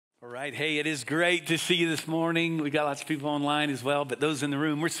All right. Hey, it is great to see you this morning. We got lots of people online as well, but those in the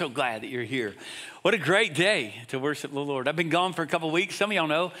room, we're so glad that you're here. What a great day to worship the Lord. I've been gone for a couple of weeks. Some of y'all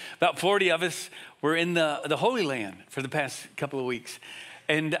know, about 40 of us were in the Holy Land for the past couple of weeks.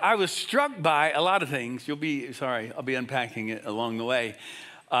 And I was struck by a lot of things. I'll be unpacking it along the way.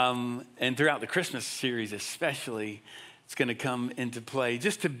 And throughout the Christmas series especially, it's going to come into play.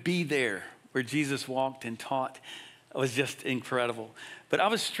 Just to be there where Jesus walked and taught was just incredible. But I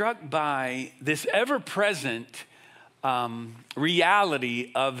was struck by this ever-present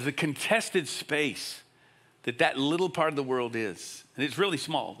reality of the contested space that little part of the world is. And it's really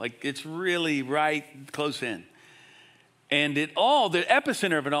small, like it's really right close in. And the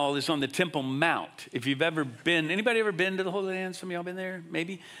epicenter of it all is on the Temple Mount. If you've ever been, anybody ever been to the Holy Land? Some of y'all been there,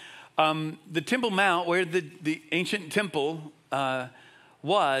 maybe? The Temple Mount, where the ancient temple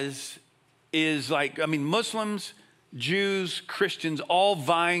is like, Muslims, Jews, Christians, all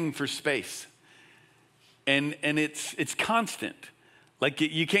vying for space. And it's constant. Like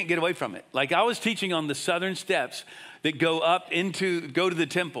you can't get away from it. Like I was teaching on the southern steps that go to the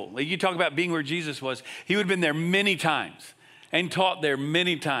temple. Like you talk about being where Jesus was. He would have been there many times and taught there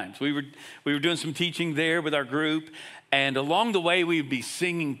many times. We were doing some teaching there with our group. And along the way, we'd be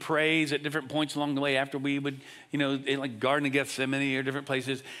singing praise at different points along the way after we would, in like Garden of Gethsemane or different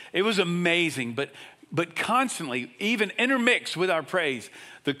places. It was amazing, but constantly, even intermixed with our praise,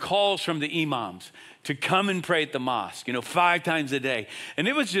 the calls from the imams to come and pray at the mosque, 5 times a day. And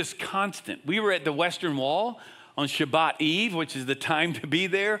it was just constant. We were at the Western Wall on Shabbat Eve, which is the time to be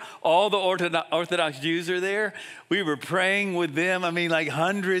there. All the Orthodox Jews are there. We were praying with them. Like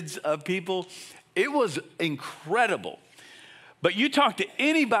hundreds of people. It was incredible. But you talk to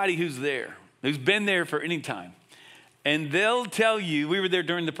anybody who's there, who's been there for any time, and they'll tell you, we were there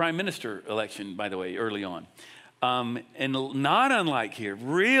during the prime minister election, by the way, early on. And not unlike here,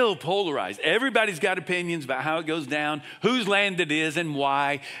 real polarized. Everybody's got opinions about how it goes down, whose land it is and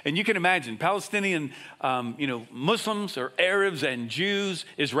why. And you can imagine Palestinian, Muslims or Arabs and Jews,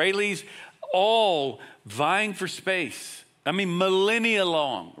 Israelis, all vying for space. Millennia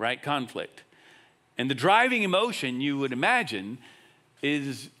long, right, conflict. And the driving emotion, you would imagine,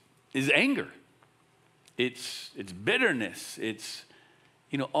 is anger. It's bitterness. It's,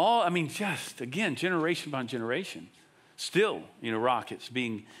 just again, generation upon generation. Still, rockets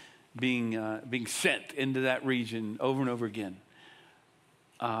being sent into that region over and over again.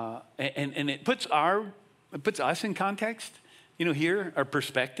 And it puts us in context, here, our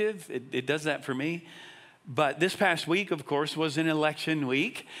perspective. It does that for me. But this past week, of course, was an election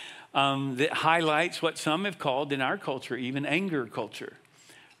week that highlights what some have called in our culture, even anger culture.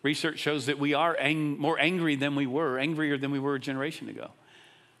 Research shows that we are more angrier than we were a generation ago,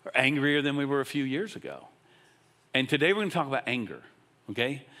 or angrier than we were a few years ago. And today we're going to talk about anger,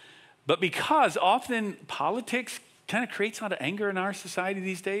 okay? But because often politics kind of creates a lot of anger in our society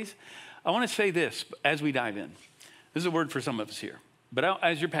these days, I want to say this as we dive in. This is a word for some of us here, but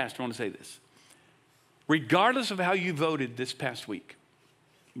as your pastor, I want to say this. Regardless of how you voted this past week,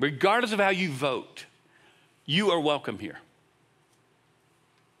 regardless of how you vote, you are welcome here.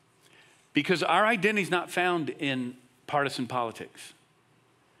 Because our identity is not found in partisan politics.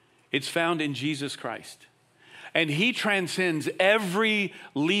 It's found in Jesus Christ. And he transcends every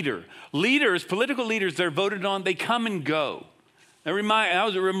leader. Leaders, political leaders, they're voted on, they come and go. I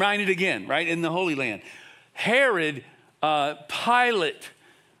was reminded again, right, in the Holy Land. Herod, Pilate,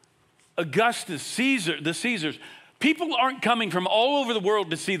 Augustus, Caesar, the Caesars. People aren't coming from all over the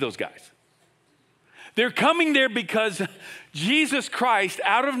world to see those guys. They're coming there because Jesus Christ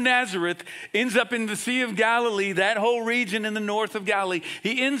out of Nazareth ends up in the Sea of Galilee, that whole region in the north of Galilee.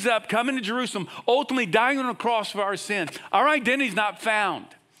 He ends up coming to Jerusalem, ultimately dying on a cross for our sin. Our identity is not found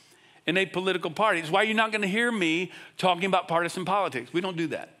in a political party. It's why you're not going to hear me talking about partisan politics. We don't do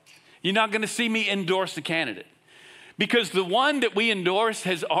that. You're not going to see me endorse the candidate because the one that we endorse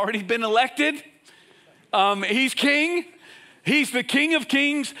has already been elected. He's king. He's the King of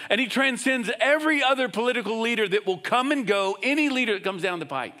Kings, and he transcends every other political leader that will come and go, any leader that comes down the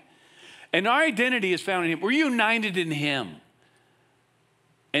pike. And our identity is found in him. We're united in him.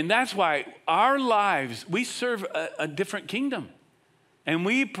 And that's why our lives, we serve a different kingdom. And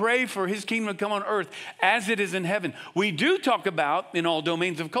we pray for his kingdom to come on earth as it is in heaven. We do talk about, in all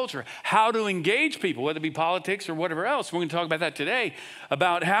domains of culture, how to engage people, whether it be politics or whatever else. We're going to talk about that today,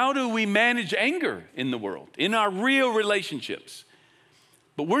 about how do we manage anger in the world, in our real relationships.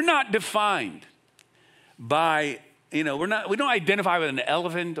 But we're not defined by, we don't identify with an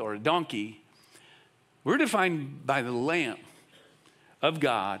elephant or a donkey. We're defined by the Lamb of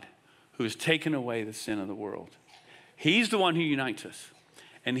God who has taken away the sin of the world. He's the one who unites us.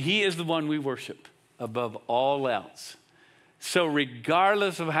 And he is the one we worship above all else. So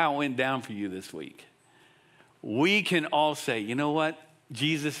regardless of how it went down for you this week, we can all say, you know what?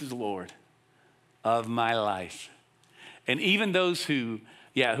 Jesus is Lord of my life. And even those who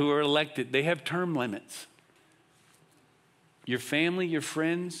are elected, they have term limits. Your family, your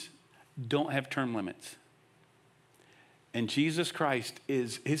friends don't have term limits. And Jesus Christ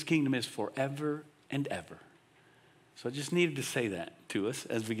his kingdom is forever and ever. So I just needed to say that to us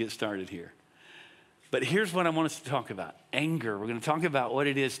as we get started here. But here's what I want us to talk about. Anger. We're going to talk about what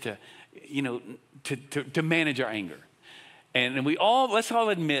it is to manage our anger. And let's all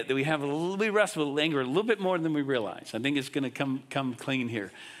admit that we wrestle with anger a little bit more than we realize. I think it's going to come clean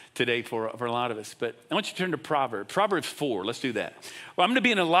here today for a lot of us. But I want you to turn to Proverbs 4. Let's do that. Well, I'm going to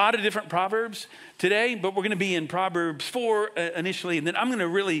be in a lot of different Proverbs today, but we're going to be in Proverbs 4 initially, and then I'm going to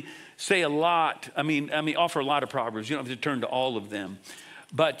really say a lot. Offer a lot of Proverbs. You don't have to turn to all of them.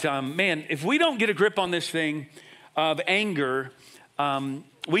 But man, if we don't get a grip on this thing of anger,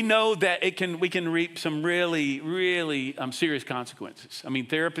 we know that we can reap some really, really serious consequences.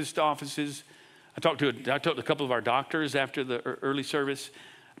 Therapist offices. I talked to a couple of our doctors after the early service.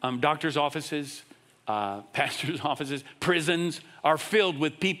 Doctors' offices, pastors' offices, prisons are filled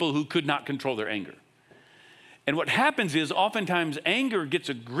with people who could not control their anger. And what happens is oftentimes anger gets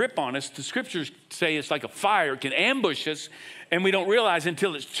a grip on us. The scriptures say it's like a fire, it can ambush us, and we don't realize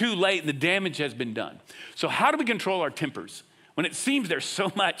until it's too late and the damage has been done. So how do we control our tempers when it seems there's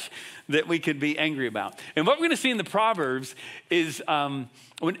so much that we could be angry about? And what we're going to see in the Proverbs is almost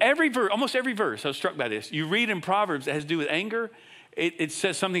every verse, I was struck by this, you read in Proverbs that has to do with anger, it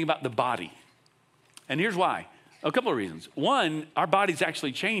says something about the body. And here's why. A couple of reasons. One, our bodies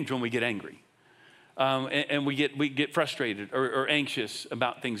actually change when we get angry. And we get frustrated or anxious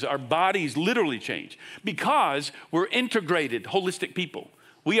about things. Our bodies literally change because we're integrated, holistic people.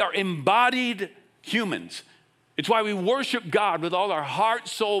 We are embodied humans. It's why we worship God with all our heart,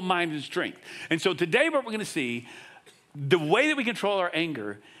 soul, mind, and strength. And so today what we're going to see, the way that we control our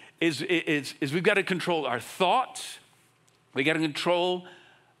anger is we've got to control our thoughts, we got to control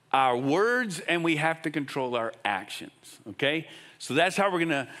our words, and we have to control our actions, okay? So that's how we're going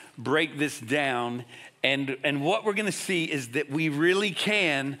to break this down. And what we're going to see is that we really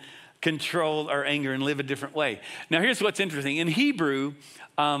can control our anger and live a different way. Now, here's what's interesting. In Hebrew,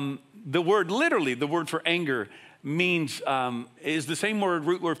 the word for anger means, is the same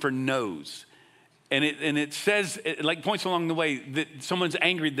root word for nose. And it says, it points along the way that someone's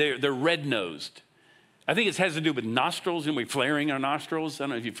angry, they're red-nosed. I think it has to do with nostrils, and we're flaring our nostrils. I don't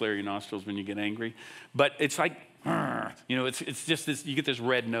know if you flare your nostrils when you get angry, but it's like, it's just this, you get this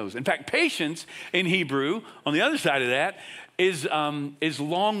red nose. In fact, patience in Hebrew, on the other side of that, is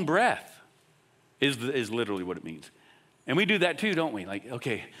long breath, is literally what it means. And we do that too, don't we? Like,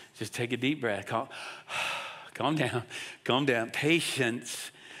 okay, just take a deep breath, calm down.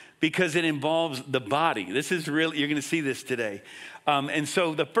 Patience, because it involves the body. This is really, you're gonna see this today. And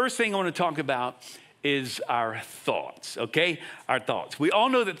so the first thing I wanna talk about is our thoughts, okay? Our thoughts. We all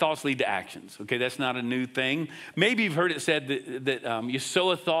know that thoughts lead to actions, okay? That's not a new thing. Maybe you've heard it said that you sow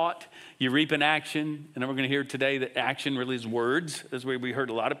a thought, you reap an action. And then we're going to hear today that action really is words. That's where we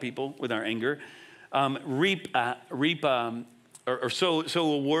heard a lot of people with our anger. Sow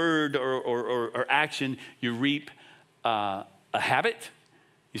a word or action, you reap a habit.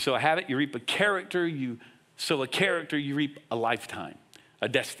 You sow a habit, you reap a character. You sow a character, you reap a lifetime. A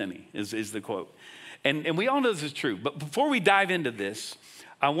destiny is the quote. And we all know this is true. But before we dive into this,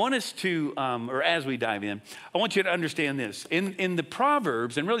 I want us to, as we dive in, I want you to understand this. In the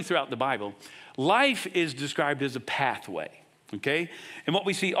Proverbs, and really throughout the Bible, life is described as a pathway, okay? And what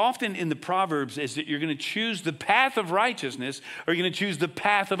we see often in the Proverbs is that you're going to choose the path of righteousness, or you're going to choose the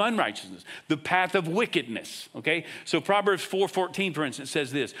path of unrighteousness, the path of wickedness, okay? So Proverbs 4:14, for instance,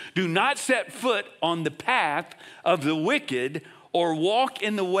 says this: do not set foot on the path of the wicked, or walk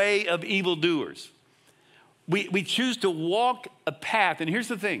in the way of evildoers. We choose to walk a path, and here's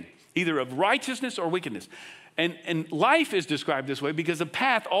the thing, either of righteousness or wickedness. And life is described this way because a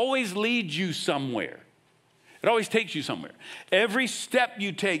path always leads you somewhere. It always takes you somewhere. Every step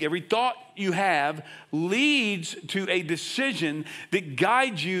you take, every thought you have leads to a decision that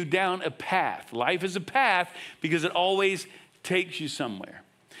guides you down a path. Life is a path because it always takes you somewhere.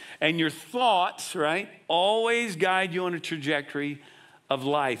 And your thoughts, right, always guide you on a trajectory of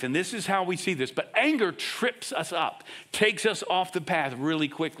life. And this is how we see this. But anger trips us up, takes us off the path really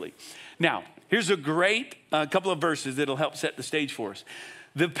quickly. Now, here's a great couple of verses that'll help set the stage for us.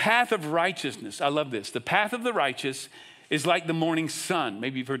 The path of righteousness, I love this. The path of the righteous is like the morning sun.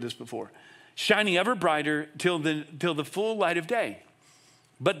 Maybe you've heard this before. Shining ever brighter till the full light of day.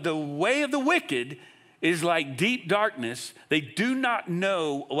 But the way of the wicked is like deep darkness. They do not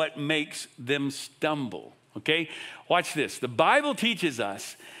know what makes them stumble. Okay? Watch this. The Bible teaches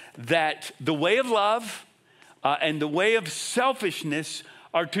us that the way of love and the way of selfishness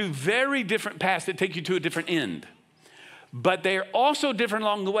are two very different paths that take you to a different end. But they're also different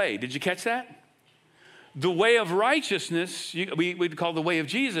along the way. Did you catch that? The way of righteousness, we'd call the way of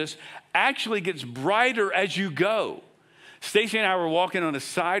Jesus, actually gets brighter as you go. Stacy and I were walking on a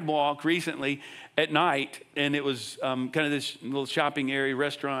sidewalk recently at night, and it was kind of this little shopping area,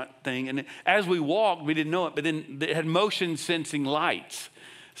 restaurant thing. And as we walked, we didn't know it, but then it had motion sensing lights.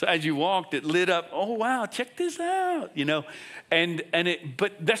 So as you walked, it lit up. Oh, wow, check this out, you know.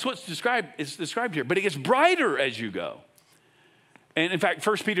 But that's what's described here. But it gets brighter as you go. And in fact,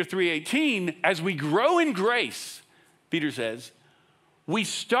 1 Peter 3:18, as we grow in grace, Peter says,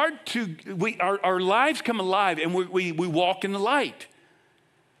 our lives come alive and we walk in the light.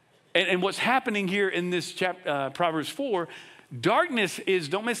 And what's happening here in this Proverbs 4, darkness is,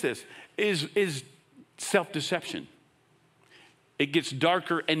 don't miss this, is self-deception. It gets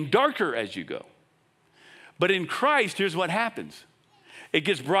darker and darker as you go. But in Christ, here's what happens. It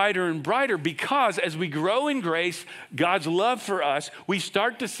gets brighter and brighter because as we grow in grace, God's love for us, we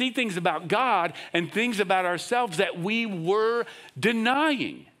start to see things about God and things about ourselves that we were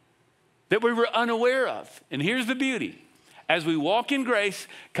denying, that we were unaware of. And here's the beauty. As we walk in grace,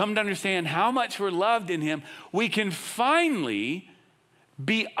 come to understand how much we're loved in Him, we can finally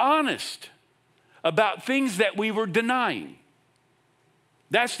be honest about things that we were denying.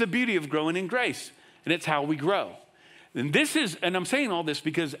 That's the beauty of growing in grace, and it's how we grow. And I'm saying all this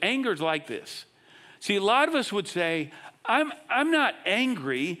because anger is like this. See, a lot of us would say, I'm not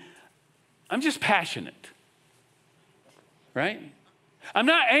angry, I'm just passionate, right? I'm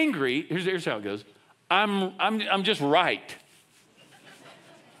not angry, here's how it goes, I'm just right.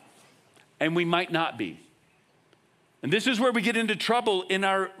 And we might not be. And this is where we get into trouble in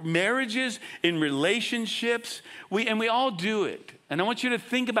our marriages, in relationships, we all do it. And I want you to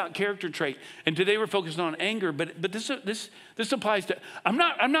think about character trait. And today we're focused on anger, but this applies to, I'm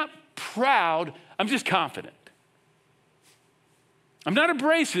not proud, I'm just confident. I'm not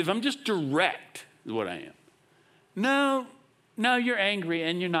abrasive, I'm just direct is what I am. No, you're angry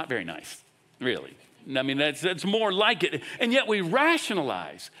and you're not very nice, really. I mean, that's more like it. And yet we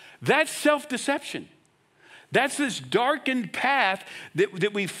rationalize. That's self-deception. That's this darkened path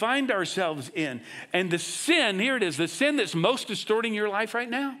that we find ourselves in. And the sin, here it is, the sin that's most distorting your life right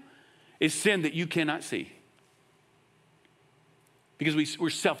now is sin that you cannot see. Because we're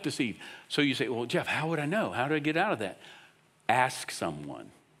self-deceived. So you say, well, Jeff, how would I know? How do I get out of that? Ask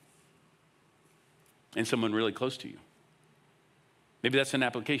someone. And someone really close to you. Maybe that's an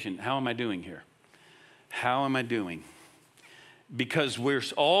application. How am I doing here? How am I doing? Because we're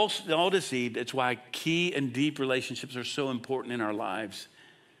all deceived. It's why key and deep relationships are so important in our lives.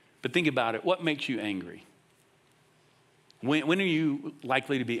 But think about it. What makes you angry? When are you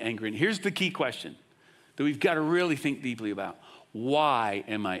likely to be angry? And here's the key question that we've got to really think deeply about. Why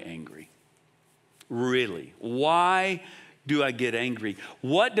am I angry? Really? Why do I get angry?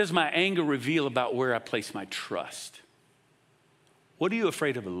 What does my anger reveal about where I place my trust? What are you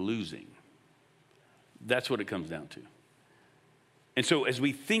afraid of losing? That's what it comes down to. And so as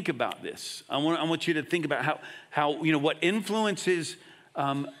we think about this, I want you to think about how what influences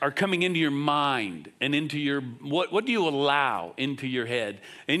are coming into your mind and into your, what do you allow into your head,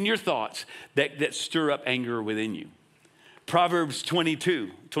 in your thoughts that stir up anger within you. Proverbs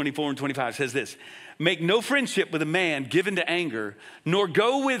 22, 24 and 25 says this, make no friendship with a man given to anger, nor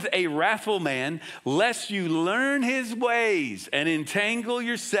go with a wrathful man, lest you learn his ways and entangle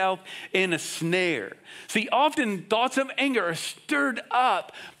yourself in a snare. See, often thoughts of anger are stirred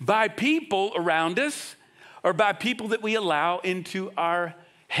up by people around us or by people that we allow into our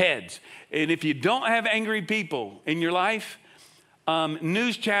heads. And if you don't have angry people in your life,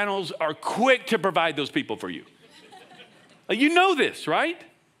 news channels are quick to provide those people for you. You know this, right?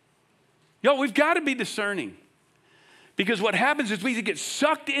 Yo, we've got to be discerning. Because what happens is we get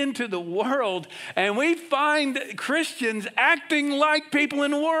sucked into the world and we find Christians acting like people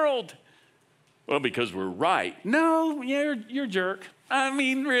in the world. Well, because we're right. No, you're a jerk. I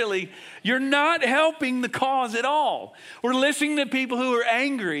mean, really, you're not helping the cause at all. We're listening to people who are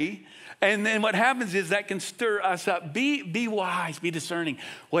angry, and then what happens is that can stir us up. Be wise, be discerning.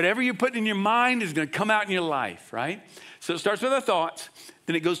 Whatever you put in your mind is going to come out in your life, right? So it starts with our thoughts,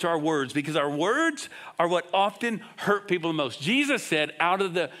 then it goes to our words, because our words are what often hurt people the most. Jesus said, out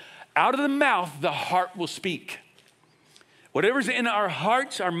of the mouth, the heart will speak. Whatever's in our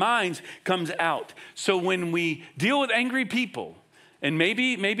hearts, our minds, comes out. So when we deal with angry people, And maybe,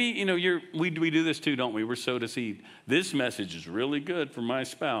 you know, we do this too, don't we? We're so deceived. This message is really good for my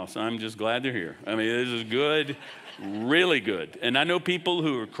spouse. I'm just glad they're here. I mean, this is good, really good. And I know people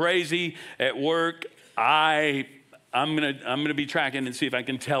who are crazy at work. I'm gonna be tracking and see if I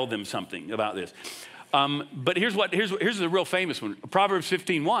can tell them something about this. But here's the real famous one. Proverbs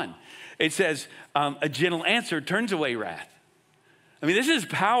 15:1. It says, a gentle answer turns away wrath. I mean, this is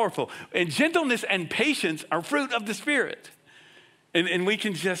powerful. And gentleness and patience are fruit of the Spirit. And we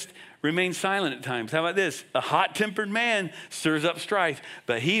can just remain silent at times. How about this? A hot-tempered man stirs up strife,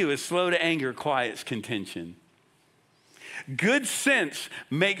 but he who is slow to anger quiets contention. Good sense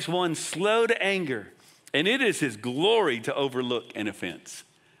makes one slow to anger, and it is his glory to overlook an offense.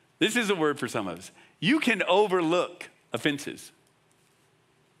 This is a word for some of us. You can overlook offenses.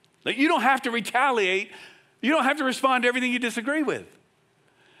 Like, you don't have to retaliate. You don't have to respond to everything you disagree with.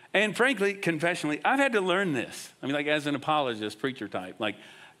 And frankly, confessionally, I've had to learn this. I mean, like as an apologist, preacher type, like,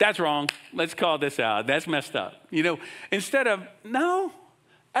 that's wrong. Let's call this out. That's messed up. You know, instead of, no,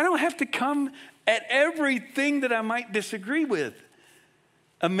 I don't have to come at everything that I might disagree with.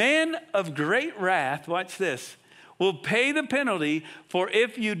 A man of great wrath, watch this, will pay the penalty, for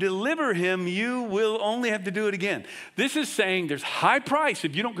if you deliver him, you will only have to do it again. This is saying there's high price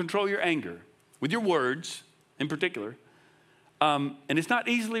if you don't control your anger with your words in particular. And it's not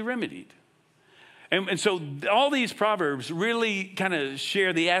easily remedied. And so all these Proverbs really kind of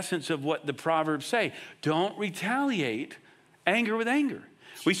share the essence of what the Proverbs say. Don't retaliate anger with anger.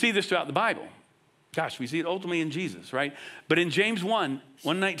 We see this throughout the Bible. Gosh, we see it ultimately in Jesus, right? But in James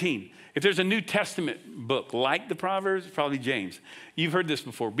 1:19, if there's a New Testament book like the Proverbs, it's probably James. You've heard this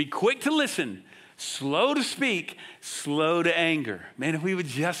before. Be quick to listen, slow to speak, slow to anger. Man, if we would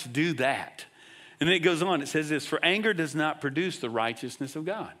just do that. And then it goes on, it says this, for anger does not produce the righteousness of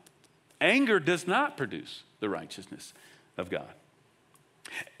God. Anger does not produce the righteousness of God.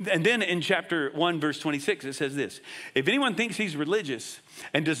 And then in chapter 1, verse 26, it says this, if anyone thinks he's religious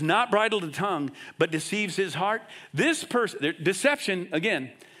and does not bridle the tongue, but deceives his heart, this person, deception,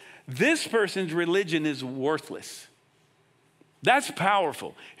 again, this person's religion is worthless. That's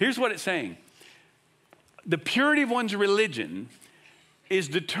powerful. Here's what it's saying. The purity of one's religion is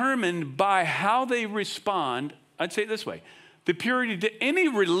determined by how they respond. I'd say it this way. The purity to any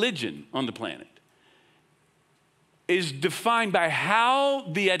religion on the planet is defined by how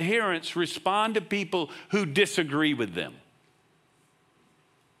the adherents respond to people who disagree with them.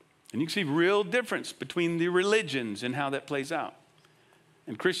 And you can see real difference between the religions and how that plays out.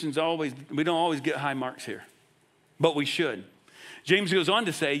 And Christians we don't always get high marks here, but we should. James goes on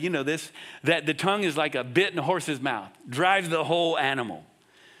to say, you know this, that the tongue is like a bit in a horse's mouth, drives the whole animal.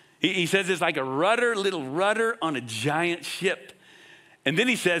 He says it's like a little rudder on a giant ship. And then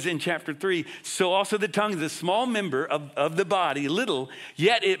he says in chapter 3, so also the tongue is a small member of the body, little,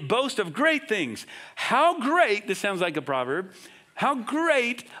 yet it boasts of great things. How great, this sounds like a proverb, how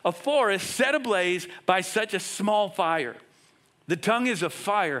great a forest set ablaze by such a small fire. The tongue is a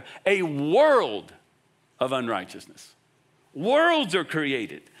fire, a world of unrighteousness. Worlds are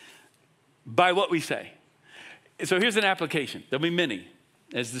created by what we say. So here's an application. There'll be many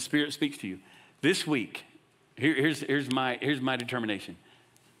as the Spirit speaks to you. This week, here's my determination.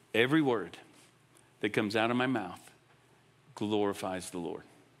 Every word that comes out of my mouth glorifies the Lord,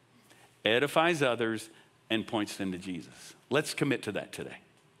 edifies others, and points them to Jesus. Let's commit to that today.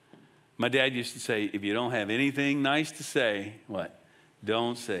 My dad used to say, if you don't have anything nice to say, what?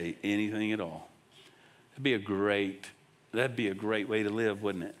 Don't say anything at all. That'd be a great way to live,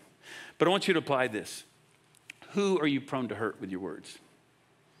 wouldn't it? But I want you to apply this. Who are you prone to hurt with your words?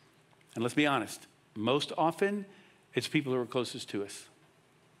 And let's be honest, most often it's people who are closest to us.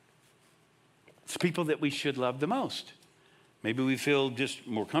 It's people that we should love the most. Maybe we feel just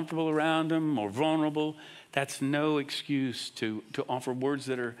more comfortable around them, more vulnerable. That's no excuse to offer words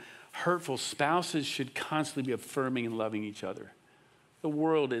that are hurtful. Spouses should constantly be affirming and loving each other. The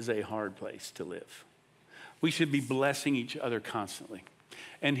world is a hard place to live. We should be blessing each other constantly.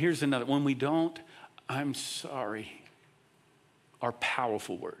 And here's another. When we don't, I'm sorry, are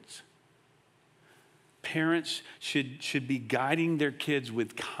powerful words. Parents should be guiding their kids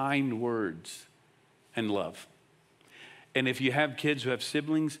with kind words and love. And if you have kids who have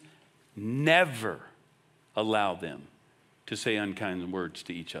siblings, never allow them to say unkind words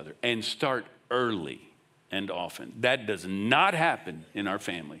to each other, and start early and often. That does not happen in our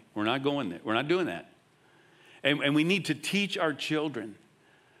family. We're not going there. We're not doing that. And we need to teach our children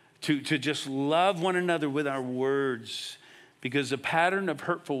to just love one another with our words, because a pattern of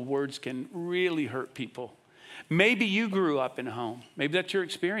hurtful words can really hurt people. Maybe you grew up in a home. Maybe that's your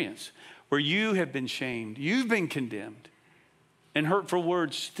experience, where you have been shamed. You've been condemned. and hurtful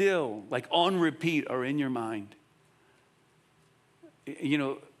words still, like on repeat, are in your mind. You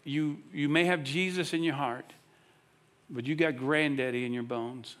know, you may have Jesus in your heart, but you got granddaddy in your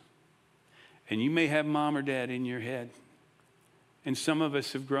bones. And you may have mom or dad in your head. And some of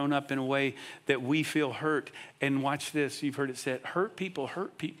us have grown up in a way that we feel hurt. And watch this, you've heard it said, hurt people.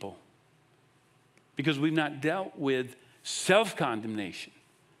 Because we've not dealt with self-condemnation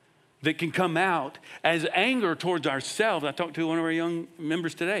that can come out as anger towards ourselves. I talked to one of our young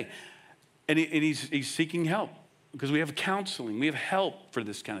members today, and he's seeking help because we have counseling. We have help for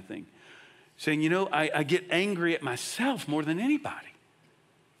this kind of thing. Saying, you know, I get angry at myself more than anybody.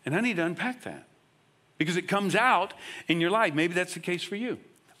 And I need to unpack that because it comes out in your life. Maybe that's the case for you.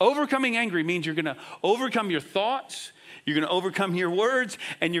 Overcoming angry means you're going to overcome your thoughts, you're going to overcome your words,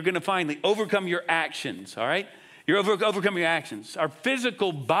 and you're going to finally overcome your actions, all right? You're overcome your actions. Our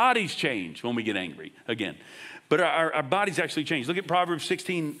physical bodies change when we get angry again. But our bodies actually change. Look at Proverbs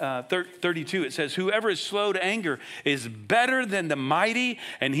 16:32. It says, whoever is slow to anger is better than the mighty,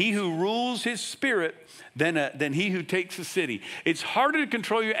 and he who rules his spirit than he who takes a city. It's harder to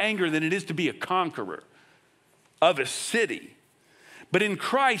control your anger than it is to be a conqueror of a city. But in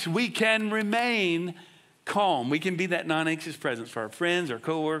Christ, we can remain calm. We can be that non-anxious presence for our friends, our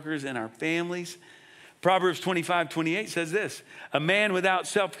coworkers, and our families. Proverbs 25:28 says this, a man without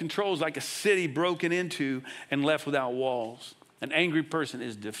self-control is like a city broken into and left without walls. An angry person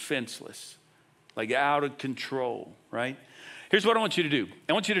is defenseless, like out of control, right? Here's what I want you to do.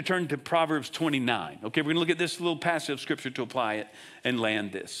 I want you to turn to Proverbs 29. Okay, we're going to look at this little passage of scripture to apply it and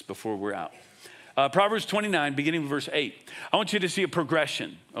land this before we're out. Proverbs 29, beginning with verse 8. I want you to see a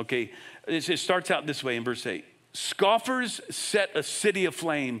progression, okay? It starts out this way in verse 8. Scoffers set a city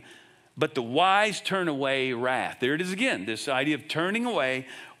aflame, but the wise turn away wrath. There it is again, this idea of turning away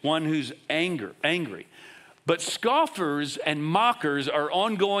one who's angry. But scoffers and mockers are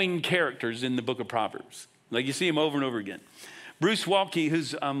ongoing characters in the book of Proverbs. Like you see them over and over again. Bruce Waltke,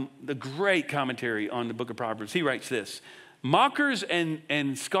 who's the great commentary on the book of Proverbs, he writes this, mockers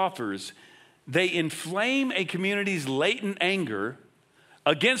and scoffers, they inflame a community's latent anger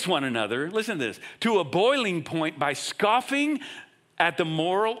against one another, listen to this, to a boiling point by scoffing at the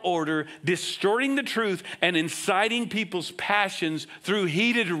moral order, distorting the truth, and inciting people's passions through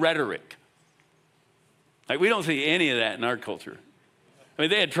heated rhetoric. Like, we don't see any of that in our culture. I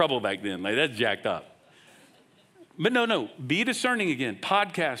mean, they had trouble back then. Like, that's jacked up. But no, be discerning again.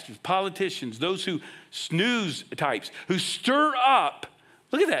 Podcasters, politicians, those who snooze types, who stir up,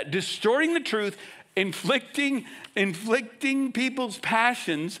 look at that, distorting the truth, inflicting people's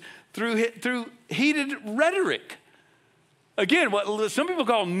passions through heated rhetoric. Again, what some people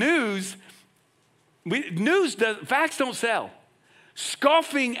call news, facts don't sell.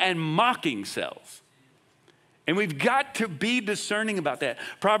 Scoffing and mocking sells. And we've got to be discerning about that.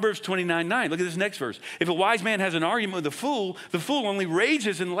 Proverbs 29:9, look at this next verse. If a wise man has an argument with the fool only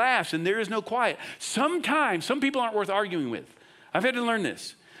rages and laughs, and there is no quiet. Sometimes, some people aren't worth arguing with. I've had to learn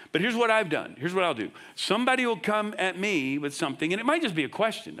this. But here's what I've done. Here's what I'll do. Somebody will come at me with something, and it might just be a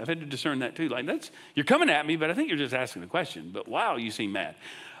question. I've had to discern that too. Like, you're coming at me, but I think you're just asking the question. But wow, you seem mad.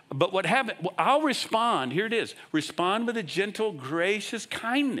 But what happened? Well, I'll respond. Here it is. Respond with a gentle, gracious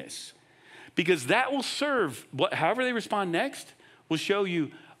kindness. Because that will serve, however they respond next, will show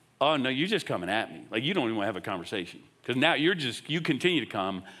you, oh no, you're just coming at me. Like, you don't even want to have a conversation. Because now you continue to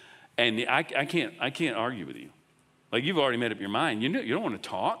come, and I can't argue with you. Like, you've already made up your mind. You don't want to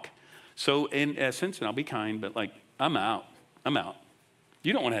talk. So in essence, and I'll be kind, but like, I'm out.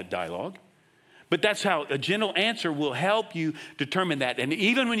 You don't want to have dialogue. But that's how a gentle answer will help you determine that. And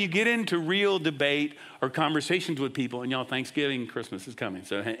even when you get into real debate or conversations with people, and y'all, Thanksgiving, Christmas is coming,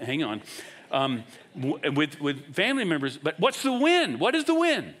 so hang on. With family members, but what's the win? What is the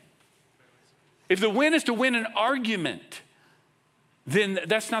win? If the win is to win an argument, then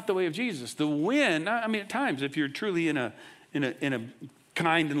that's not the way of Jesus. The win, I mean, at times, if you're truly in a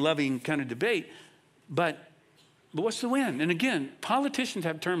kind and loving kind of debate, but what's the win? And again, politicians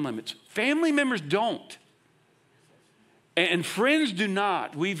have term limits. Family members don't. And friends do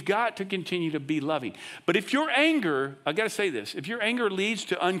not. We've got to continue to be loving. But if your anger, I got to say this, if your anger leads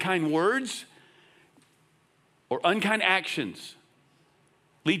to unkind words or unkind actions,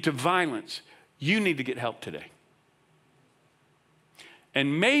 lead to violence, you need to get help today.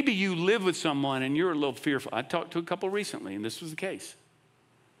 And maybe you live with someone and you're a little fearful. I talked to a couple recently, and this was the case.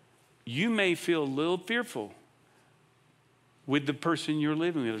 You may feel a little fearful with the person you're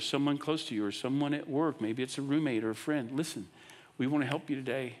living with, or someone close to you, or someone at work. Maybe it's a roommate or a friend. Listen, we want to help you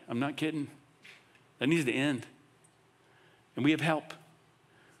today. I'm not kidding. That needs to end. And we have help.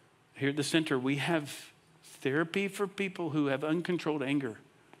 Here at the center, we have therapy for people who have uncontrolled anger.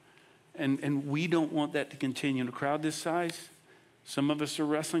 And we don't want that to continue. In a crowd this size, some of us are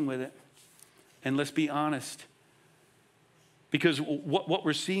wrestling with it. And let's be honest. Because what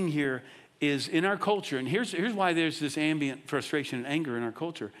we're seeing here is in our culture, and here's why there's this ambient frustration and anger in our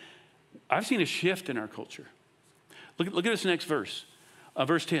culture. I've seen a shift in our culture. Look at this next verse.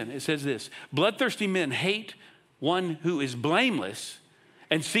 Verse 10, it says this: bloodthirsty men hate one who is blameless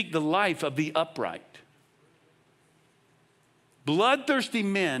and seek the life of the upright. Bloodthirsty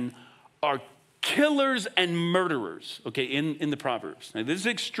men are killers and murderers, okay, in the Proverbs. Now, this is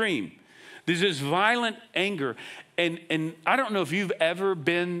extreme. This is violent anger. And I don't know if you've ever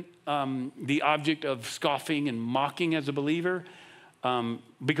been the object of scoffing and mocking as a believer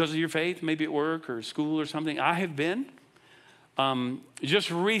because of your faith, maybe at work or school or something. I have been.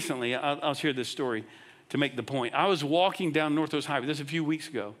 Just recently, I'll share this story to make the point. I was walking down Northwest Highway, this was a few weeks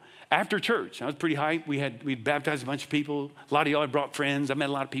ago, after church. I was pretty hyped. We'd baptized a bunch of people. A lot of y'all had brought friends. I met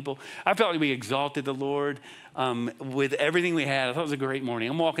a lot of people. I felt like we exalted the Lord with everything we had. I thought it was a great morning.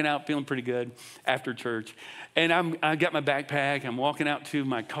 I'm walking out feeling pretty good after church. And I got my backpack. I'm walking out to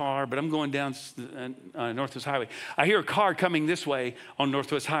my car, but I'm going down Northwest Highway. I hear a car coming this way on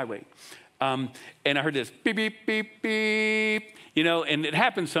Northwest Highway. And I heard this beep, beep, beep, beep, and it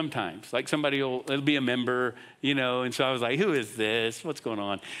happens sometimes. Like it'll be a member, and so I was like, who is this? What's going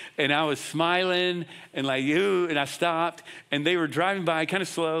on? And I was smiling and and I stopped, and they were driving by kind of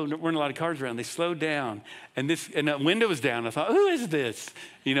slow. There weren't a lot of cars around. They slowed down, and the window was down. I thought, who is this?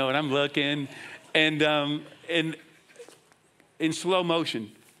 And I'm looking, and in slow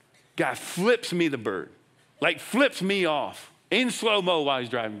motion, guy flips me the bird, flips me off in slow-mo while he's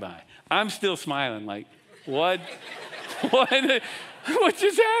driving by. I'm still smiling like, what? What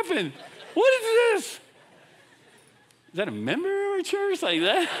just happened? What is this? Is that a member of our church like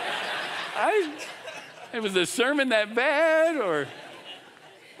that? It was the sermon that bad or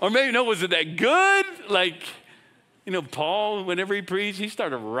maybe, no, was it that good? Paul, whenever he preached, he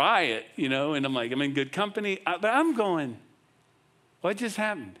started a riot, and I'm like, I'm in good company. But I'm going, what just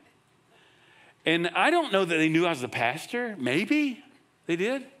happened? And I don't know that they knew I was the pastor. Maybe they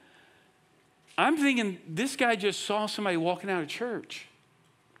did. I'm thinking this guy just saw somebody walking out of church.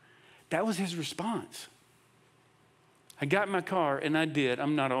 That was his response. I got in my car and I did.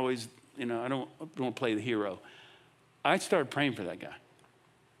 I'm not always, I don't play the hero. I started praying for that guy.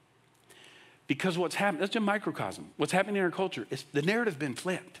 Because what's happened, that's a microcosm. What's happening in our culture is the narrative's been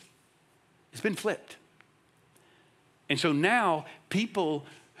flipped. It's been flipped. And so now people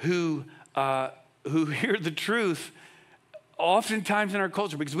who hear the truth oftentimes in our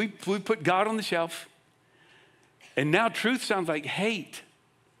culture, because we put God on the shelf, and now truth sounds like hate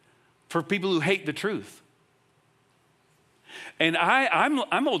for people who hate the truth. And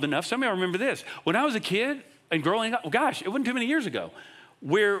I'm old enough, some of y'all remember this. When I was a kid and growing up, gosh, it wasn't too many years ago,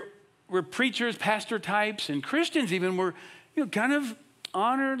 where preachers, pastor types, and Christians even were kind of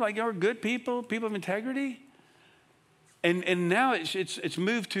honored, like you're good people of integrity. And now it's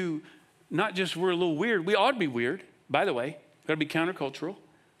moved to not just we're a little weird. We ought to be weird, by the way. We've got to be countercultural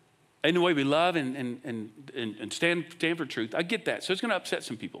in the way we love and stand for truth. I get that. So it's going to upset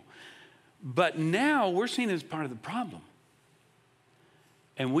some people. But now we're seen as part of the problem.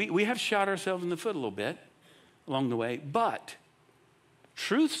 And we have shot ourselves in the foot a little bit along the way. But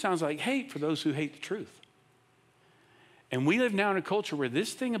truth sounds like hate for those who hate the truth. And we live now in a culture where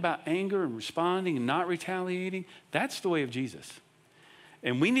this thing about anger and responding and not retaliating, that's the way of Jesus.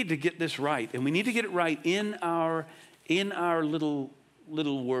 And we need to get this right. And we need to get it right in our little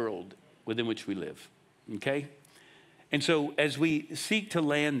world within which we live, okay? And so as we seek to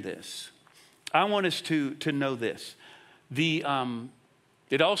land this, I want us to know this.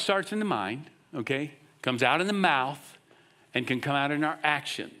 It all starts in the mind, okay? Comes out in the mouth and can come out in our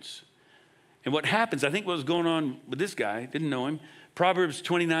actions. And what happens, I think what was going on with this guy, didn't know him, Proverbs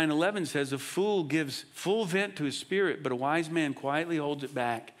 29:11 says, a fool gives full vent to his spirit, but a wise man quietly holds it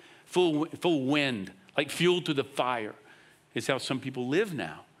back. Full wind, like fuel to the fire. It's how some people live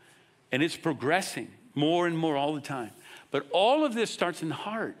now. And it's progressing more and more all the time. But all of this starts in the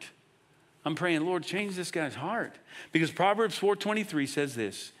heart. I'm praying, Lord, change this guy's heart. Because Proverbs 4:23 says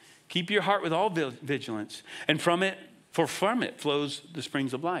this, keep your heart with all vigilance, and from it flows the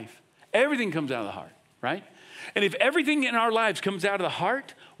springs of life. Everything comes out of the heart, right? And if everything in our lives comes out of the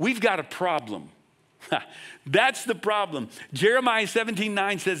heart, we've got a problem. That's the problem. Jeremiah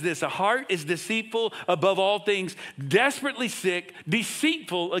 17:9 says this, a heart is deceitful above all things, desperately sick,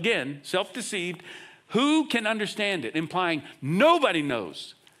 deceitful, again, self-deceived. Who can understand it? Implying nobody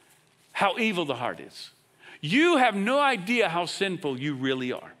knows how evil the heart is. You have no idea how sinful you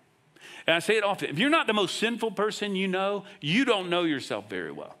really are. And I say it often. If you're not the most sinful person you know, you don't know yourself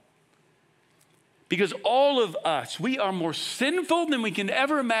very well. Because all of us, we are more sinful than we can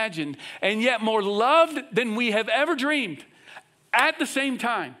ever imagine, and yet more loved than we have ever dreamed at the same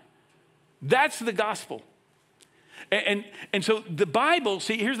time. That's the gospel. And so the Bible,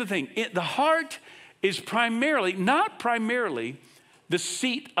 see, here's the thing. The heart is not primarily the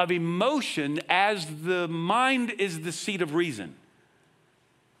seat of emotion as the mind is the seat of reason.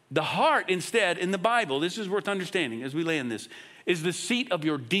 The heart instead in the Bible, this is worth understanding as we lay in this, is the seat of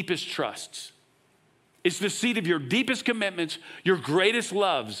your deepest trusts. It's the seat of your deepest commitments, your greatest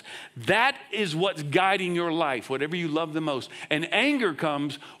loves. That is what's guiding your life, whatever you love the most. And anger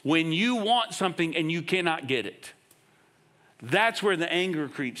comes when you want something and you cannot get it. That's where the anger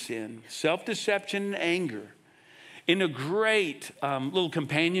creeps in. Self-deception and anger. In a great little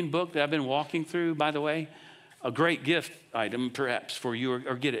companion book that I've been walking through, by the way, a great gift item perhaps for you,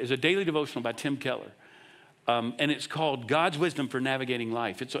 or get it, is a daily devotional by Tim Keller. And it's called God's Wisdom for Navigating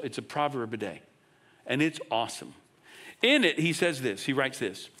Life. It's a proverb a day. And it's awesome. In it, he says this, he writes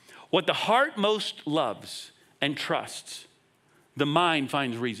this: what the heart most loves and trusts, the mind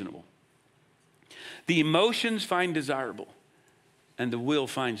finds reasonable. The emotions find desirable, and the will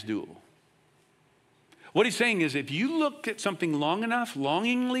finds doable. What he's saying is if you look at something long enough,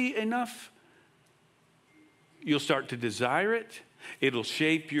 longingly enough, you'll start to desire it. It'll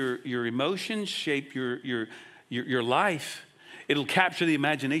shape your emotions, shape your life. It'll capture the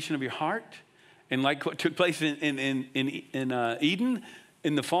imagination of your heart. And like what took place in Eden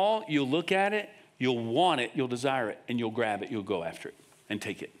in the fall, you'll look at it, you'll want it, you'll desire it, and you'll grab it, you'll go after it and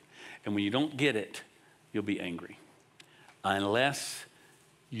take it. And when you don't get it, you'll be angry. Unless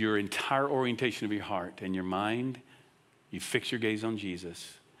your entire orientation of your heart and your mind, you fix your gaze on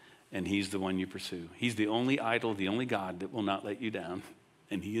Jesus, and he's the one you pursue. He's the only idol, the only God that will not let you down.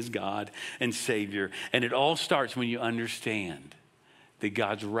 And he is God and Savior. And it all starts when you understand that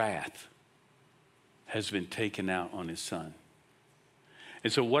God's wrath has been taken out on his son.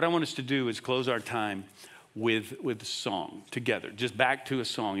 And so what I want us to do is close our time with a song together, just back to a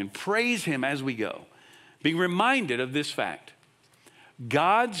song, and praise him as we go, being reminded of this fact.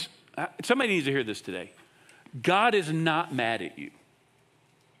 Somebody needs to hear this today. God is not mad at you.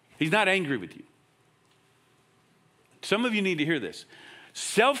 He's not angry with you. Some of you need to hear this.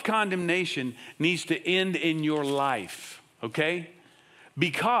 Self-condemnation needs to end in your life, okay?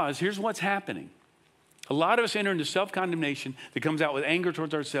 Because here's what's happening. A lot of us enter into self-condemnation that comes out with anger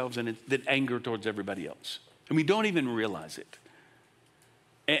towards ourselves and then anger towards everybody else. And we don't even realize it.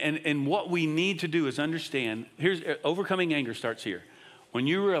 And what we need to do is understand, overcoming anger starts here. When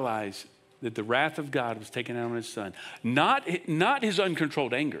you realize that the wrath of God was taken out on his son, not his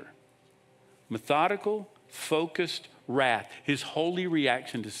uncontrolled anger, methodical, focused wrath, his holy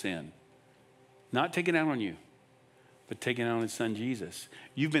reaction to sin, not taken out on you, but taken out on his son Jesus.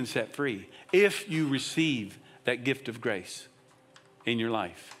 You've been set free. If you receive that gift of grace in your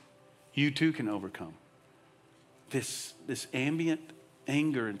life, you too can overcome this ambient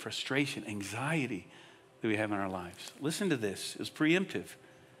anger and frustration, anxiety that we have in our lives. Listen to this. It's preemptive.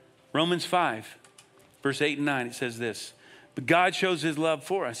 Romans 5, verse 8 and 9, it says this: but God shows his love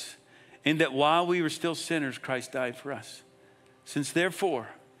for us in that while we were still sinners, Christ died for us. Since therefore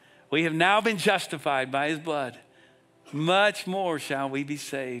we have now been justified by his blood, much more shall we be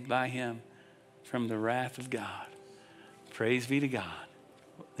saved by him from the wrath of God. Praise be to God.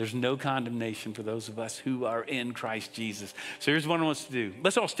 There's no condemnation for those of us who are in Christ Jesus. So here's what I want us to do.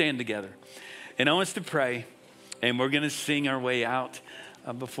 Let's all stand together. And I want us to pray. And we're going to sing our way out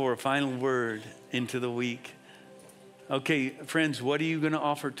before a final word into the week. Okay, friends, what are you going to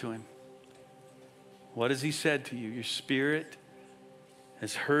offer to him? What has he said to you? Your spirit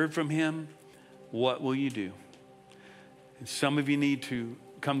has heard from him. What will you do? And some of you need to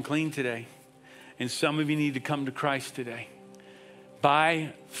come clean today. And some of you need to come to Christ today.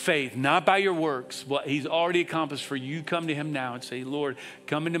 By faith, not by your works, what he's already accomplished for you. Come to him now and say, Lord,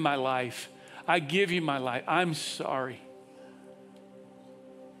 come into my life. I give you my life. I'm sorry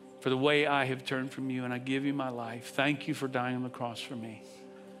for the way I have turned from you, and I give you my life. Thank you for dying on the cross for me.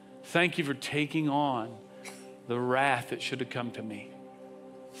 Thank you for taking on the wrath that should have come to me.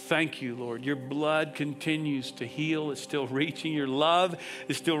 Thank you, Lord. Your blood continues to heal. It's still reaching. Your love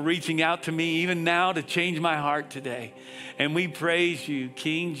is still reaching out to me even now to change my heart today. And we praise you,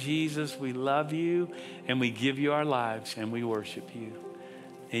 King Jesus. We love you, and we give you our lives, and we worship you.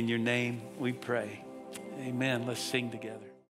 In your name we pray. Amen. Let's sing together.